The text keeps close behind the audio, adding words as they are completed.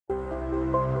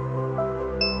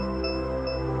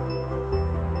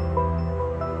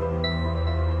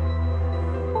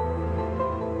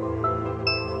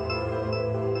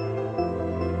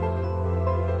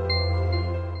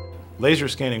Laser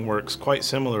scanning works quite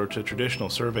similar to traditional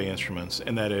survey instruments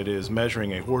in that it is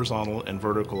measuring a horizontal and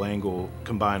vertical angle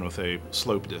combined with a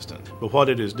slope distance. But what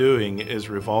it is doing is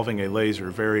revolving a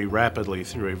laser very rapidly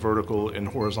through a vertical and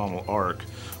horizontal arc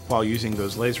while using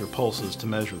those laser pulses to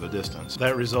measure the distance.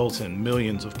 That results in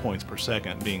millions of points per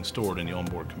second being stored in the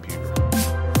onboard computer.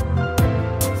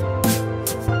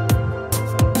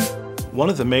 One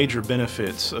of the major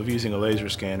benefits of using a laser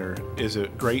scanner is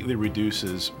it greatly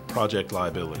reduces project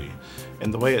liability.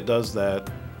 And the way it does that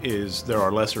is there are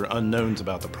lesser unknowns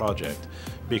about the project,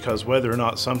 because whether or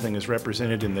not something is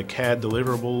represented in the CAD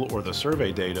deliverable or the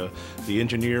survey data, the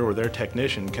engineer or their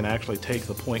technician can actually take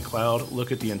the point cloud,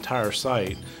 look at the entire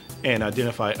site, and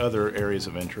identify other areas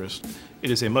of interest. It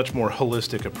is a much more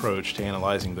holistic approach to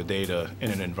analyzing the data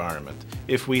in an environment.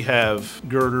 If we have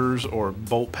girders or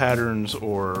bolt patterns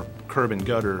or curb and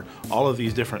gutter, all of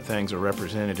these different things are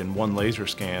represented in one laser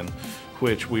scan,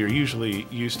 which we are usually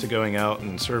used to going out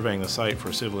and surveying the site for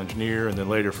a civil engineer and then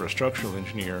later for a structural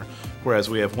engineer, whereas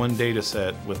we have one data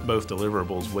set with both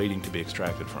deliverables waiting to be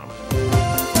extracted from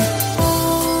it.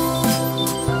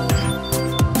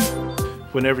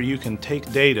 Whenever you can take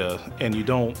data and you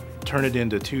don't turn it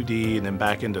into 2D and then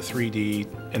back into 3D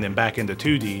and then back into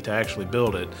 2D to actually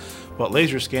build it, what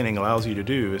laser scanning allows you to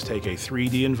do is take a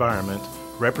 3D environment,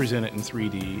 represent it in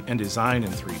 3D, and design in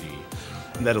 3D.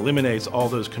 And that eliminates all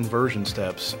those conversion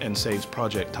steps and saves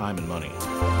project time and money.